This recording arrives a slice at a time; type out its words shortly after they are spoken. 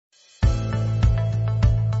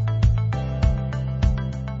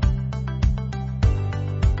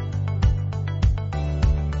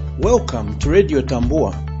Welcome to Radio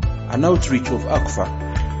Tambua, an outreach of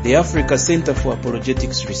ACFA, the Africa Center for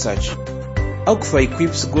Apologetics Research. ACFA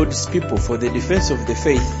equips God's people for the defense of the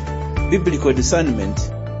faith, biblical discernment,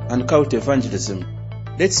 and cult evangelism.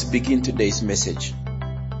 Let's begin today's message.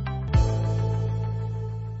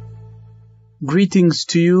 Greetings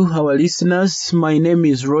to you, our listeners. My name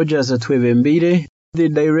is Roger Zatwebembire, the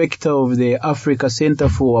director of the Africa Center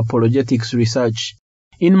for Apologetics Research.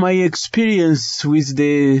 In my experience with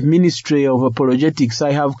the Ministry of Apologetics,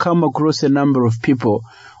 I have come across a number of people,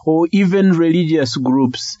 or even religious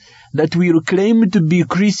groups, that will claim to be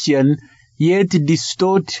Christian, yet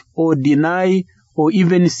distort or deny or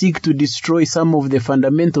even seek to destroy some of the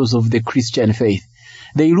fundamentals of the Christian faith.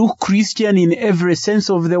 They look Christian in every sense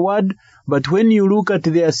of the word, but when you look at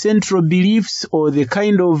their central beliefs or the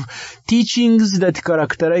kind of teachings that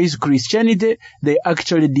characterize Christianity, they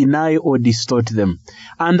actually deny or distort them.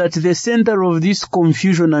 And at the center of this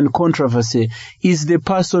confusion and controversy is the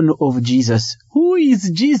person of Jesus. Who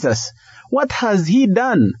is Jesus? What has he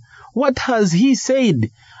done? What has he said?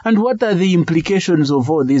 And what are the implications of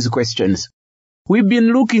all these questions? We've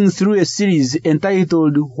been looking through a series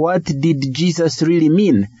entitled, What Did Jesus Really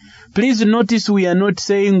Mean? Please notice we are not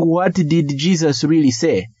saying, what did Jesus really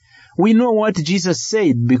say? We know what Jesus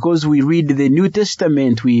said because we read the New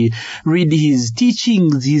Testament, we read his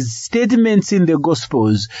teachings, his statements in the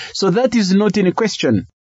Gospels. So that is not in question.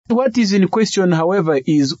 What is in question, however,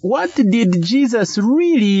 is what did Jesus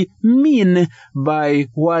really mean by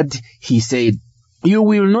what he said? You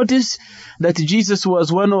will notice that Jesus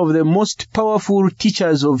was one of the most powerful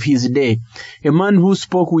teachers of his day, a man who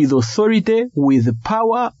spoke with authority, with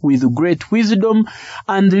power, with great wisdom,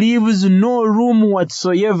 and leaves no room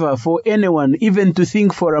whatsoever for anyone even to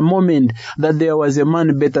think for a moment that there was a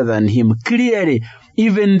man better than him. Clearly,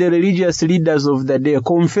 even the religious leaders of the day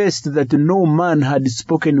confessed that no man had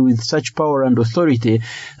spoken with such power and authority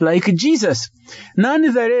like Jesus.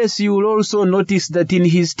 Nonetheless, you will also notice that in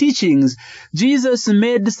his teachings, Jesus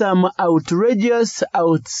made some outrageous,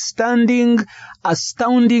 outstanding,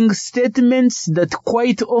 astounding statements that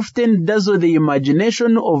quite often dazzle the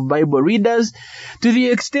imagination of Bible readers, to the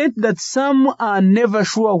extent that some are never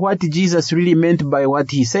sure what Jesus really meant by what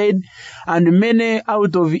he said, and many,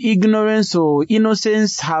 out of ignorance or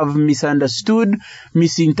innocence, have misunderstood,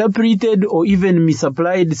 misinterpreted, or even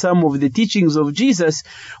misapplied some of the teachings of Jesus,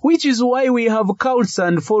 which is why we have cults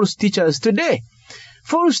and false teachers today.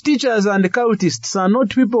 False teachers and cultists are not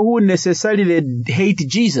people who necessarily hate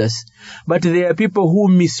Jesus, but they are people who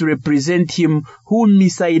misrepresent him, who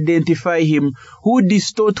misidentify him, who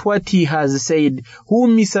distort what he has said, who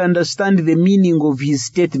misunderstand the meaning of his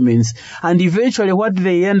statements, and eventually what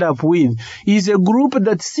they end up with is a group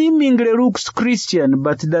that seemingly looks Christian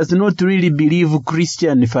but does not really believe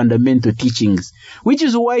Christian fundamental teachings, which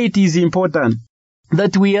is why it is important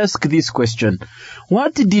that we ask this question.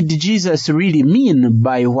 What did Jesus really mean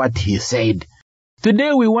by what he said?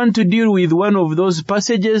 Today we want to deal with one of those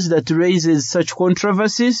passages that raises such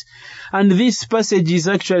controversies, and this passage is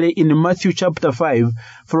actually in Matthew chapter 5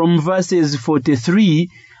 from verses 43,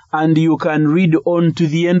 and you can read on to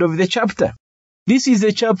the end of the chapter. This is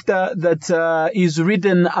a chapter that is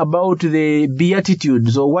written about the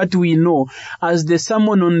Beatitudes, or what we know as the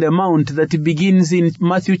Sermon on the Mount, that begins in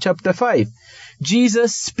Matthew chapter 5.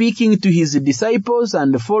 Jesus speaking to his disciples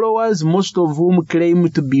and followers, most of whom claim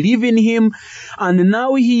to believe in him, and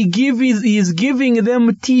now he is giving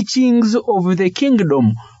them teachings of the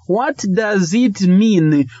kingdom. What does it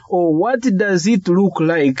mean, or what does it look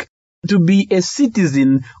like to be a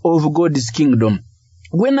citizen of God's kingdom?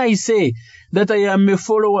 When I say that I am a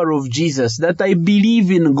follower of Jesus, that I believe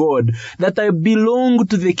in God, that I belong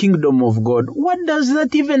to the kingdom of God, what does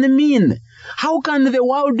that even mean? How can the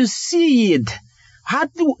world see it? How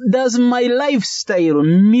does my lifestyle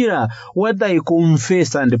mirror what I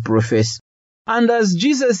confess and profess? And as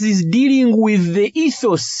Jesus is dealing with the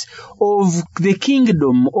ethos of the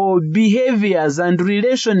kingdom, or behaviors and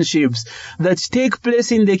relationships that take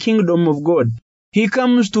place in the kingdom of God, he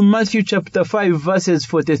comes to Matthew chapter 5 verses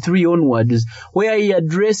 43 onwards, where he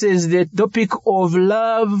addresses the topic of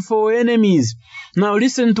love for enemies. Now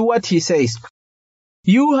listen to what he says.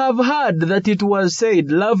 You have heard that it was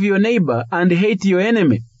said, love your neighbor and hate your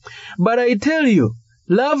enemy. But I tell you,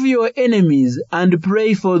 love your enemies and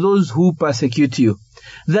pray for those who persecute you,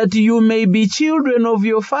 that you may be children of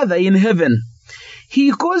your Father in heaven. He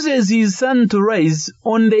causes his sun to rise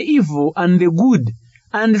on the evil and the good,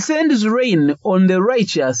 and sends rain on the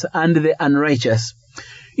righteous and the unrighteous.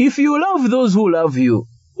 If you love those who love you,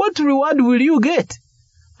 what reward will you get?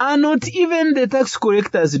 Are not even the tax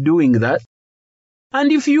collectors doing that?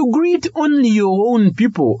 And if you greet only your own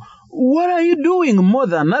people, what are you doing more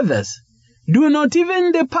than others? Do not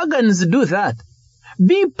even the pagans do that?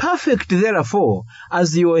 Be perfect, therefore,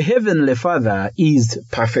 as your heavenly Father is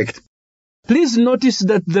perfect. Please notice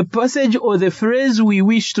that the passage or the phrase we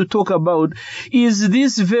wish to talk about is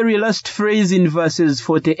this very last phrase in verses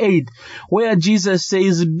 48, where Jesus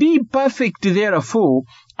says, "Be perfect, therefore,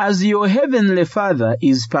 as your heavenly Father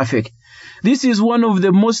is perfect." This is one of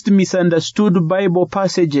the most misunderstood Bible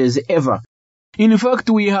passages ever. In fact,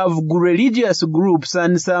 we have religious groups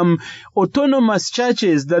and some autonomous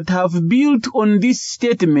churches that have built on this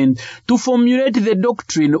statement to formulate the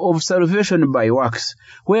doctrine of salvation by works,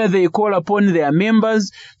 where they call upon their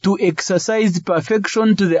members to exercise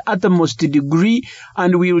perfection to the utmost degree,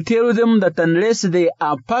 and will tell them that unless they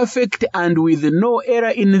are perfect and with no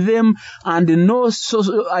error in them and no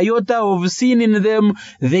iota of sin in them,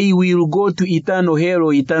 they will go to eternal hell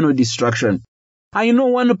or eternal destruction. I know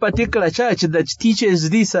one particular church that teaches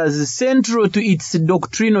this as central to its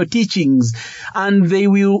doctrinal teachings, and they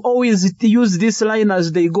will always use this line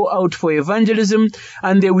as they go out for evangelism,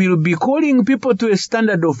 and they will be calling people to a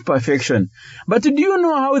standard of perfection. But do you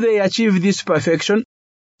know how they achieve this perfection?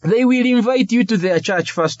 They will invite you to their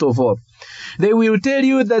church first of all. They will tell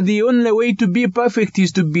you that the only way to be perfect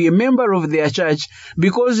is to be a member of their church,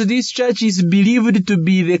 because this church is believed to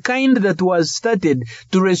be the kind that was started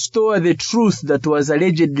to restore the truth that was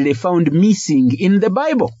allegedly found missing in the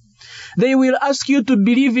Bible. They will ask you to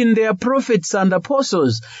believe in their prophets and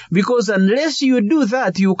apostles, because unless you do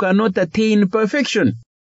that, you cannot attain perfection.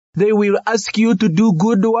 They will ask you to do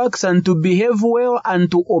good works and to behave well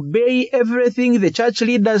and to obey everything the church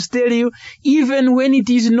leaders tell you, even when it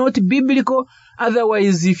is not biblical.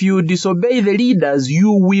 Otherwise, if you disobey the leaders,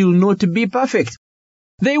 you will not be perfect.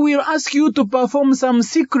 They will ask you to perform some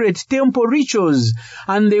secret temple rituals,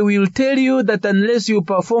 and they will tell you that unless you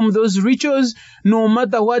perform those rituals, no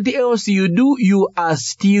matter what else you do, you are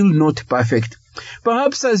still not perfect.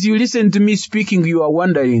 Perhaps as you listen to me speaking, you are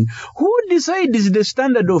wondering, who decides the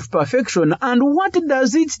standard of perfection and what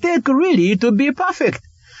does it take really to be perfect?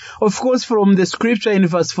 Of course, from the scripture in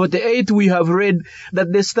verse 48, we have read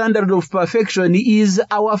that the standard of perfection is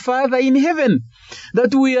our Father in heaven,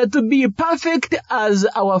 that we are to be perfect as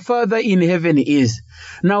our Father in heaven is.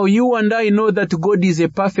 Now, you and I know that God is a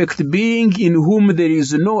perfect being in whom there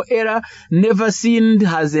is no error, never sinned,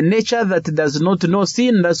 has a nature that does not know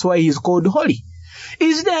sin. That's why he's called holy.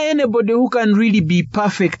 Is there anybody who can really be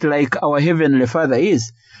perfect like our Heavenly Father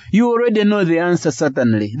is? You already know the answer,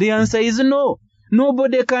 certainly. The answer is no.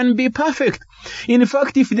 Nobody can be perfect. In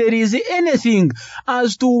fact, if there is anything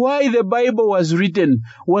as to why the Bible was written,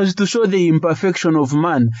 was to show the imperfection of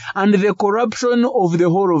man and the corruption of the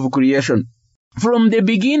whole of creation. From the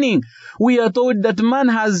beginning, we are told that man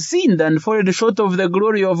has sinned and fallen short of the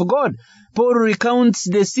glory of God. Paul recounts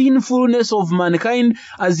the sinfulness of mankind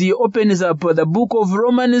as he opens up the book of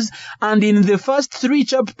Romans, and in the first 3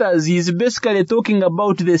 chapters, he is basically talking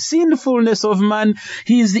about the sinfulness of man,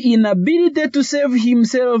 his inability to save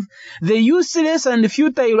himself, the useless and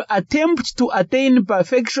futile attempt to attain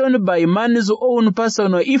perfection by man's own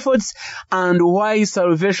personal efforts, and why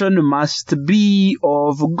salvation must be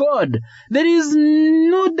of God. There is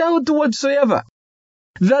no doubt whatsoever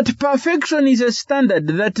that perfection is a standard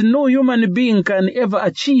that no human being can ever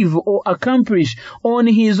achieve or accomplish on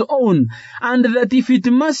his own, and that if it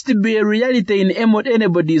must be a reality in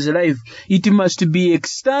anybody's life, it must be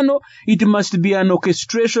external, it must be an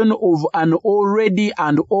orchestration of an already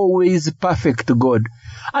and always perfect God.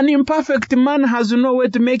 An imperfect man has no way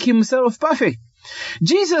to make himself perfect.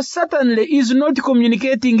 Jesus certainly is not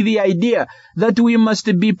communicating the idea that we must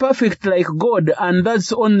be perfect like God, and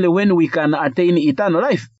that's only when we can attain eternal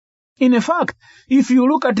life. In fact, if you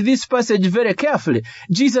look at this passage very carefully,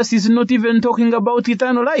 Jesus is not even talking about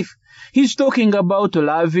eternal life. He's talking about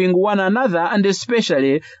loving one another, and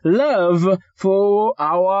especially love for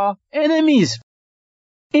our enemies.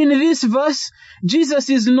 In this verse, Jesus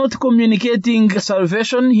is not communicating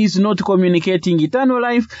salvation, he's not communicating eternal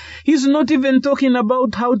life, he's not even talking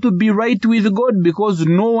about how to be right with God, because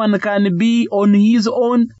no one can be on his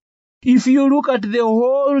own. If you look at the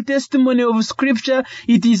whole testimony of Scripture,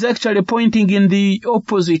 it is actually pointing in the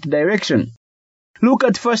opposite direction. Look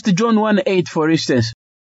at 1 John 1:8, for instance.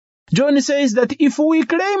 John says that if we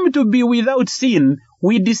claim to be without sin,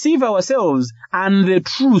 we deceive ourselves, and the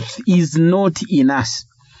truth is not in us.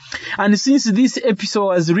 And since this episode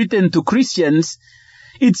was written to Christians,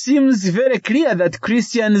 It seems very clear that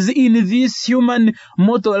Christians in this human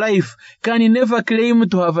mortal life can never claim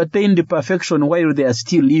to have attained perfection while they are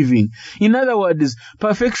still living. In other words,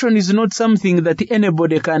 perfection is not something that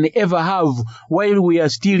anybody can ever have while we are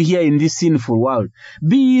still here in this sinful world.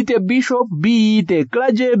 Be it a bishop, be it a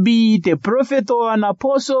clergy, be it a prophet or an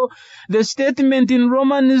apostle, the statement in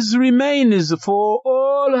Romans remains, for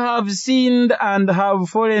all have sinned and have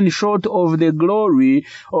fallen short of the glory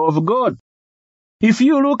of God. If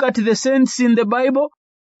you look at the saints in the Bible,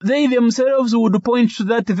 they themselves would point to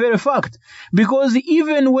that very fact, because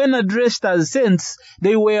even when addressed as saints,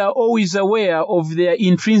 they were always aware of their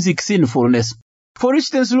intrinsic sinfulness. For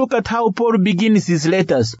instance, look at how Paul begins his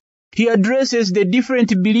letters. He addresses the different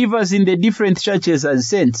believers in the different churches as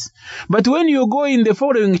saints. But when you go in the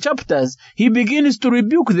following chapters, he begins to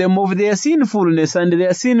rebuke them of their sinfulness and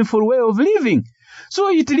their sinful way of living. So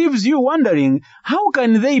it leaves you wondering, how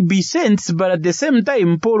can they be saints, but at the same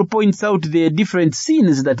time Paul points out the different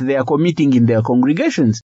sins that they are committing in their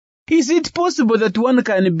congregations? Is it possible that one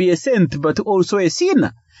can be a saint but also a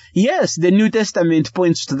sinner? Yes, the New Testament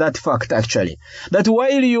points to that fact actually. That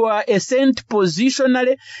while you are a saint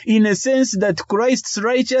positionally, in a sense that Christ's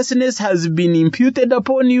righteousness has been imputed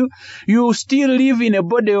upon you, you still live in a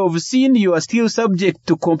body of sin, you are still subject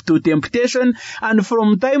to temptation, and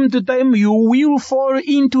from time to time you will fall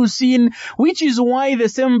into sin, which is why the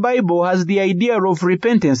same Bible has the idea of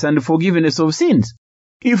repentance and forgiveness of sins.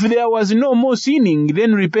 If there was no more sinning,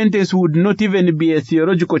 then repentance would not even be a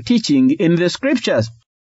theological teaching in the scriptures.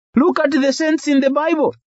 Look at the saints in the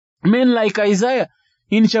Bible. Men like Isaiah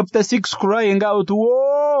in chapter 6 crying out,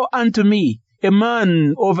 "Woe unto me, a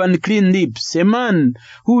man of unclean lips, a man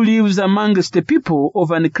who lives amongst the people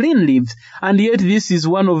of unclean lips." And yet this is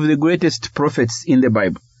one of the greatest prophets in the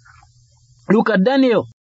Bible. Look at Daniel.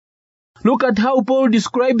 Look at how Paul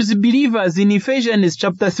describes believers in Ephesians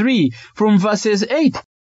chapter 3 from verses 8.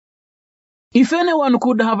 If anyone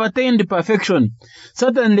could have attained perfection,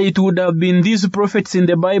 certainly it would have been these prophets in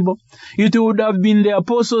the Bible. It would have been the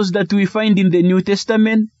apostles that we find in the New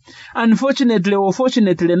Testament. Unfortunately or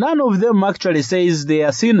fortunately, none of them actually says they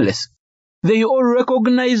are sinless. They all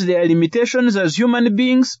recognize their limitations as human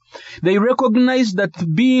beings. They recognize that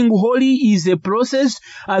being holy is a process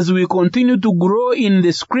as we continue to grow in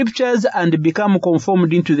the scriptures and become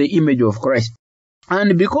conformed into the image of Christ.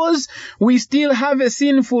 And because we still have a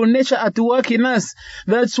sinful nature at work in us,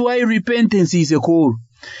 that's why repentance is a call.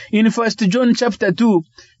 In 1 John chapter 2,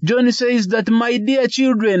 John says that, "My dear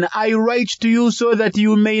children, I write to you so that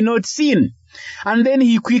you may not sin." And then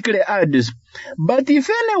he quickly adds, "But if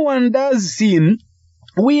anyone does sin,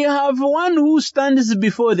 we have one who stands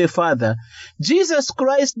before the Father, Jesus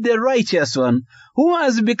Christ the righteous one, who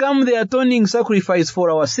has become the atoning sacrifice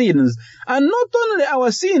for our sins, and not only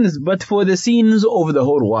our sins, but for the sins of the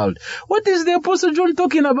whole world." What is the Apostle John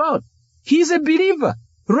talking about? He's a believer,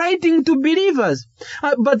 writing to believers.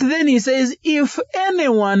 But then he says, if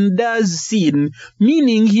anyone does sin,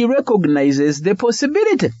 meaning he recognizes the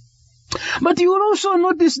possibility. But you will also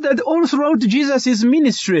notice that all throughout Jesus'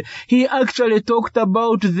 ministry, he actually talked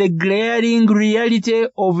about the glaring reality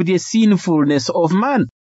of the sinfulness of man.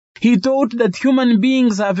 He taught that human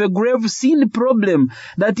beings have a grave sin problem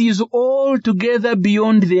that is altogether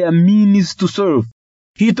beyond their means to solve.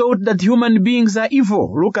 He taught that human beings are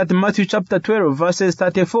evil. Look at Matthew chapter 12, verses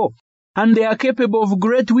 34. And they are capable of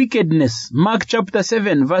great wickedness. Mark chapter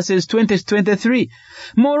 7, verses 20 to 23.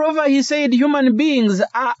 Moreover, he said human beings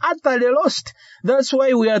are utterly lost. That's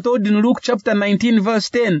why we are told in Luke chapter 19, verse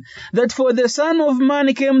 10, that for the Son of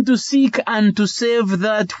Man came to seek and to save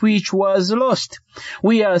that which was lost.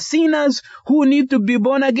 We are sinners who need to be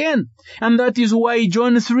born again. And that is why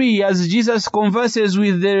John 3, as Jesus converses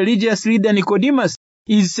with the religious leader Nicodemus,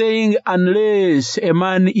 is saying, unless a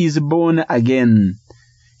man is born again,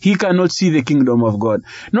 he cannot see the kingdom of God.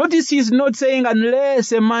 Notice he's not saying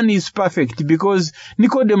unless a man is perfect, because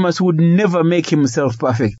Nicodemus would never make himself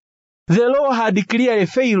perfect. The law had clearly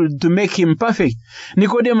failed to make him perfect.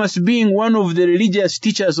 Nicodemus being one of the religious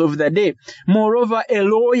teachers of the day, moreover a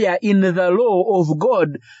lawyer in the law of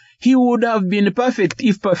God, he would have been perfect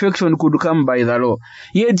if perfection could come by the law.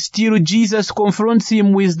 Yet still Jesus confronts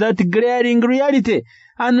him with that glaring reality.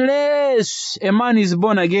 Unless a man is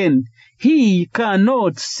born again, he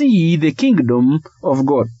cannot see the kingdom of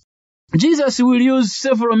God. Jesus will use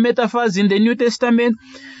several metaphors in the New Testament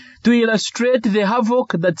to illustrate the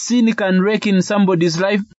havoc that sin can wreak in somebody's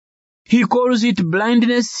life. He calls it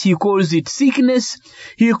blindness, he calls it sickness,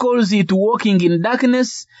 he calls it walking in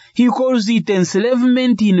darkness, he calls it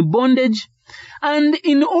enslavement in bondage. And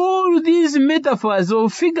in all these metaphors or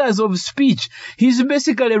figures of speech, he's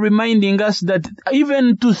basically reminding us that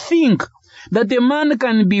even to think that a man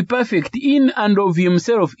can be perfect in and of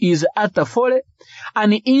himself is utter folly,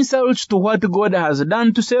 an insult to what God has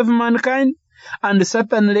done to save mankind, and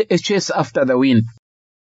certainly a chase after the wind.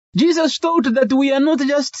 Jesus taught that we are not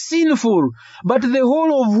just sinful, but the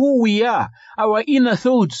whole of who we are, our inner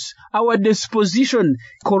thoughts, our disposition,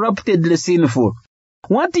 corruptedly sinful.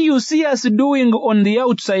 What you see us doing on the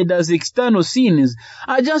outside as external sins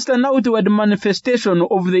are just an outward manifestation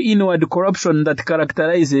of the inward corruption that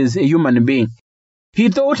characterizes a human being. He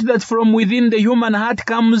taught that from within the human heart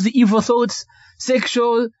comes evil thoughts,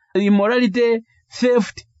 sexual immorality,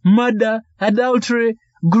 theft, murder, adultery,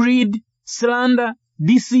 greed, slander,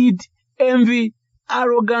 deceit, envy,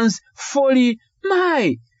 arrogance, folly.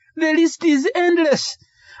 My, the list is endless.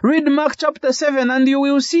 Read Mark chapter 7 and you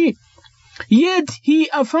will see. Yet he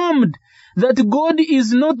affirmed that God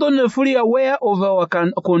is not only fully aware of our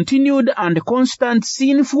continued and constant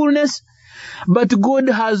sinfulness, but God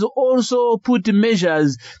has also put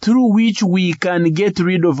measures through which we can get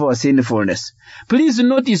rid of our sinfulness. Please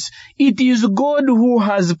notice, it is God who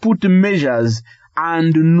has put measures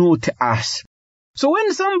and not us. So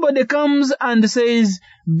when somebody comes and says,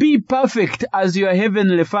 be perfect as your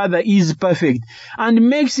heavenly Father is perfect, and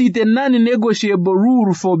makes it a non-negotiable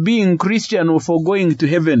rule for being Christian or for going to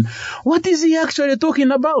heaven, what is he actually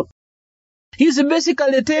talking about? He's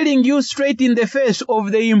basically telling you straight in the face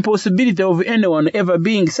of the impossibility of anyone ever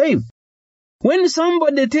being saved. When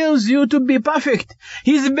somebody tells you to be perfect,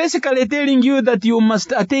 he's basically telling you that you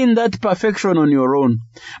must attain that perfection on your own.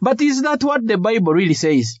 But is that what the Bible really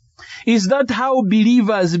says? Is that how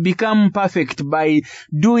believers become perfect, by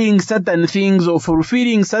doing certain things or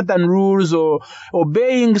fulfilling certain rules or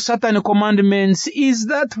obeying certain commandments? Is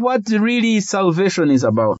that what really salvation is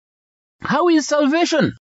about? How is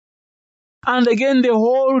salvation? And again, the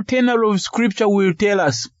whole tenor of Scripture will tell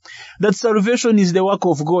us that salvation is the work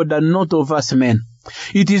of God and not of us men.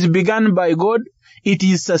 It is begun by God, it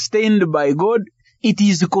is sustained by God, it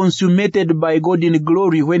is consummated by God in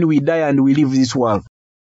glory when we die and we leave this world.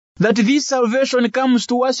 That this salvation comes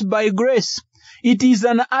to us by grace. It is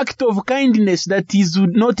an act of kindness that is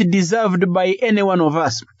not deserved by any one of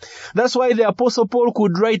us. That's why the Apostle Paul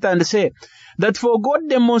could write and say that for God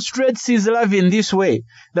demonstrates his love in this way,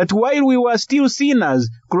 that while we were still sinners,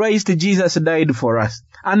 Christ Jesus died for us.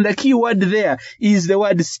 And the key word there is the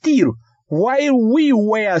word still. While we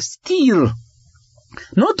were still.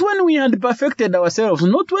 Not when we had perfected ourselves,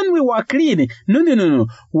 not when we were clean. No.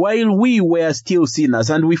 While we were still sinners.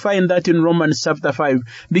 And we find that in Romans chapter 5,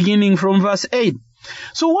 beginning from verse 8.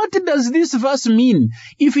 So what does this verse mean?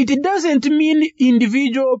 If it doesn't mean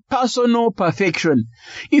individual personal perfection,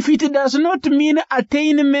 if it does not mean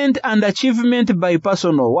attainment and achievement by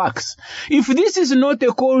personal works, if this is not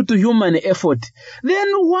a call to human effort, then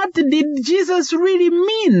what did Jesus really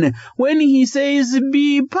mean when he says,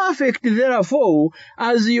 be perfect therefore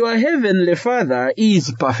as your heavenly Father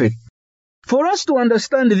is perfect? For us to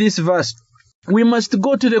understand this verse, we must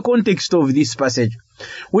go to the context of this passage.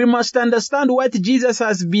 We must understand what Jesus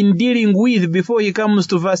has been dealing with before he comes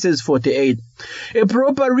to verses 48. A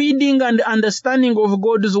proper reading and understanding of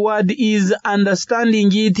God's word is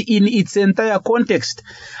understanding it in its entire context.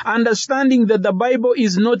 Understanding that the Bible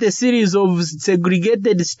is not a series of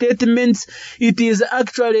segregated statements. It is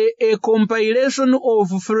actually a compilation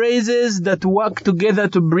of phrases that work together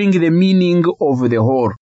to bring the meaning of the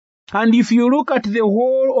whole. And if you look at the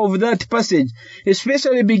whole of that passage,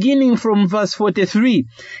 especially beginning from verse 43,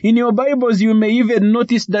 in your Bibles you may even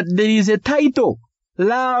notice that there is a title,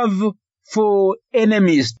 Love for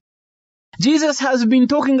Enemies. Jesus has been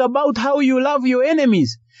talking about how you love your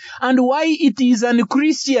enemies and why it is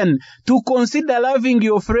unchristian to consider loving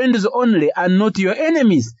your friends only and not your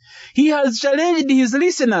enemies. He has challenged his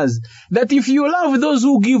listeners that if you love those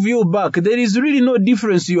who give you back, there is really no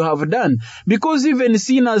difference you have done, because even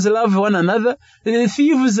sinners love one another,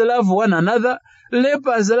 thieves love one another,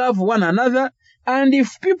 lepers love one another. And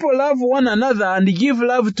if people love one another and give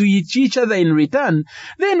love to each other in return,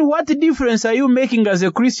 then what difference are you making as a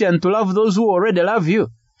Christian to love those who already love you?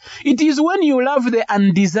 It is when you love the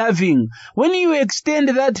undeserving, when you extend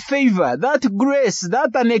that favor, that grace,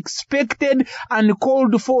 that unexpected and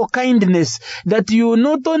called for kindness, that you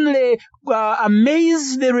not only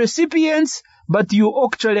amaze the recipients, but you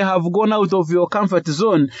actually have gone out of your comfort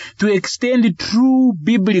zone to extend true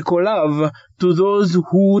biblical love to those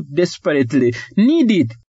who desperately need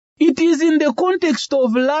it. It is in the context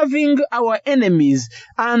of loving our enemies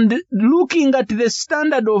and looking at the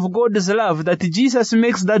standard of God's love that Jesus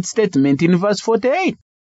makes that statement in verse 48.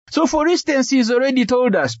 So for instance, he's already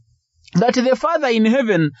told us that the Father in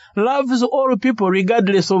heaven loves all people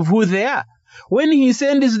regardless of who they are. When he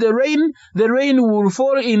sends the rain will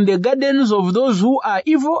fall in the gardens of those who are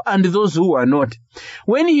evil and those who are not.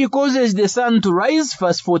 When he causes the sun to rise,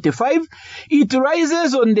 verse 45, it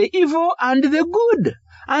rises on the evil and the good.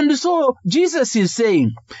 And so Jesus is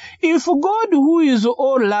saying, if God, who is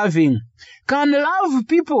all loving, can love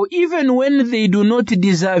people even when they do not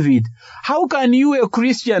deserve it, how can you, a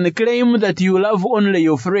Christian, claim that you love only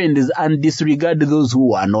your friends and disregard those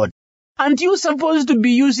who are not? Aren't you supposed to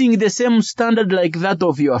be using the same standard like that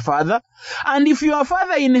of your Father? And if your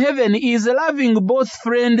Father in heaven is loving both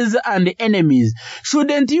friends and enemies,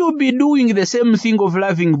 shouldn't you be doing the same thing of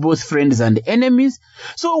loving both friends and enemies?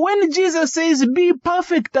 So when Jesus says, be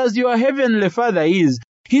perfect as your heavenly Father is,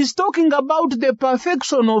 he's talking about the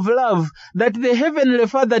perfection of love that the Heavenly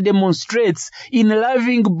Father demonstrates in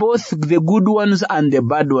loving both the good ones and the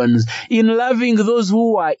bad ones, in loving those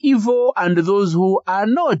who are evil and those who are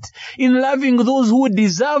not, in loving those who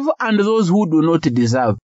deserve and those who do not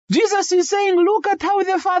deserve. Jesus is saying, look at how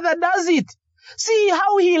the Father does it. See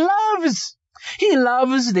how he loves. He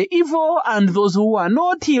loves the evil and those who are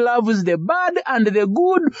not. He loves the bad and the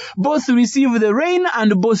good. Both receive the rain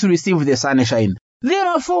and both receive the sunshine.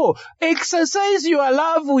 Therefore, exercise your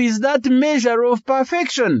love with that measure of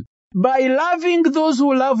perfection by loving those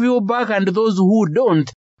who love you back and those who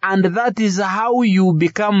don't. And that is how you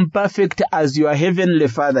become perfect as your heavenly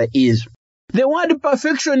Father is. The word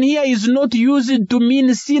perfection here is not used to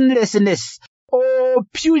mean sinlessness or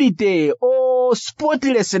purity or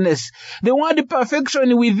spotlessness. The word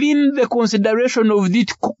perfection within the consideration of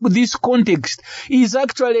this context is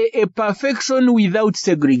actually a perfection without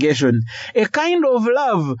segregation. A kind of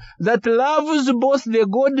love that loves both the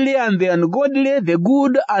godly and the ungodly, the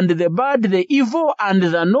good and the bad, the evil and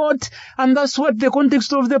the not. And that's what the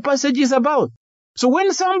context of the passage is about. So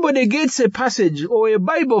when somebody gets a passage or a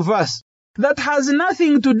Bible verse that has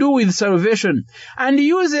nothing to do with salvation and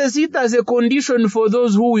uses it as a condition for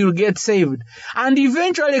those who will get saved and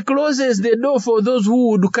eventually closes the door for those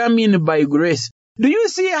who would come in by grace, do you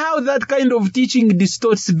see how that kind of teaching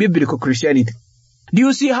distorts biblical Christianity? Do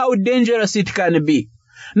you see how dangerous it can be?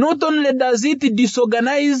 Not only does it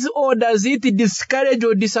disorganize or does it discourage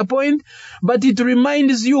or disappoint, but it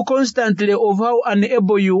reminds you constantly of how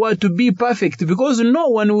unable you are to be perfect, because no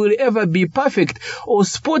one will ever be perfect or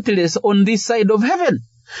spotless on this side of heaven.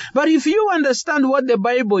 But if you understand what the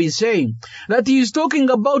Bible is saying, that he is talking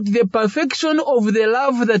about the perfection of the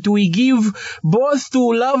love that we give both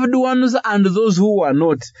to loved ones and those who are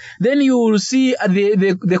not, then you will see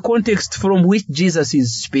the context from which Jesus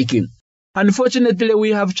is speaking. Unfortunately,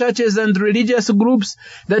 we have churches and religious groups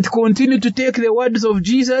that continue to take the words of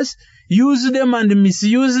Jesus, use them and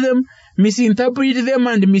misuse them, misinterpret them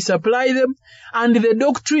and misapply them, and the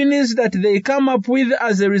doctrines that they come up with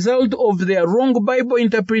as a result of their wrong Bible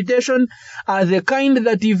interpretation are the kind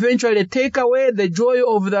that eventually take away the joy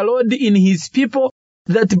of the Lord in his people,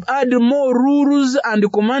 that add more rules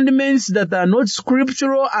and commandments that are not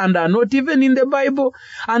scriptural and are not even in the Bible,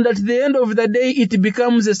 and at the end of the day it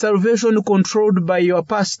becomes a salvation controlled by your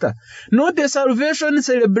pastor, not a salvation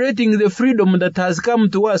celebrating the freedom that has come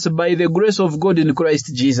to us by the grace of God in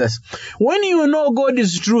Christ Jesus. When you know God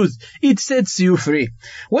is truth, it sets you free.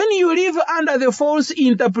 When you live under the false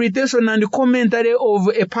interpretation and commentary of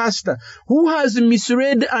a pastor who has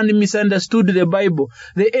misread and misunderstood the Bible,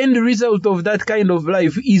 the end result of that kind of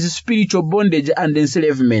life is spiritual bondage and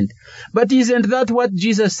enslavement. But isn't that what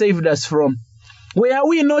Jesus saved us from? Were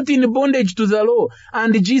we not in bondage to the law,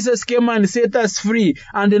 and Jesus came and set us free,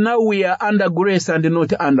 and now we are under grace and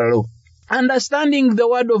not under law? Understanding the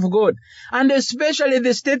word of God, and especially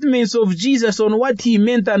the statements of Jesus on what he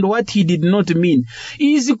meant and what he did not mean,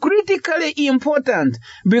 is critically important,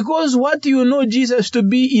 because what you know Jesus to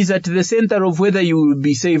be is at the center of whether you will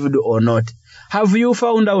be saved or not. Have you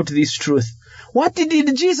found out this truth? What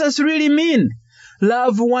did Jesus really mean?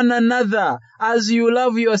 Love one another as you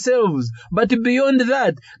love yourselves. But beyond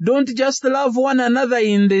that, don't just love one another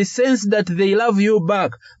in the sense that they love you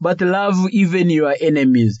back, but love even your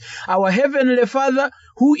enemies. Our Heavenly Father,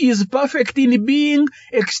 who is perfect in being,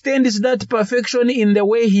 extends that perfection in the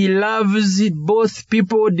way he loves both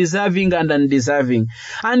people deserving and undeserving.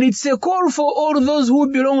 And it's a call for all those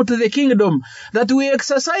who belong to the kingdom that we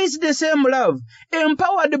exercise the same love,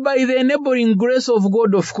 empowered by the enabling grace of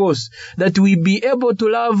God, of course, that we be able to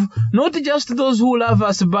love not just just those who love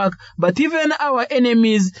us back, but even our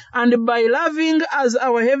enemies, and by loving as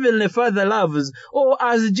our Heavenly Father loves, or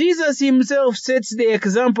as Jesus himself sets the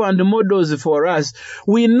example and models for us,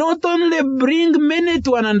 we not only bring many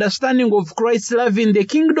to an understanding of Christ's love in the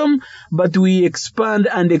kingdom, but we expand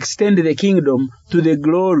and extend the kingdom to the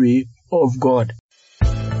glory of God.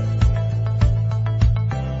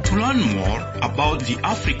 To learn more about the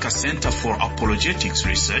Africa Center for Apologetics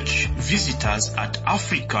Research, visit us at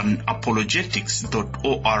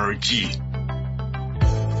africanapologetics.org.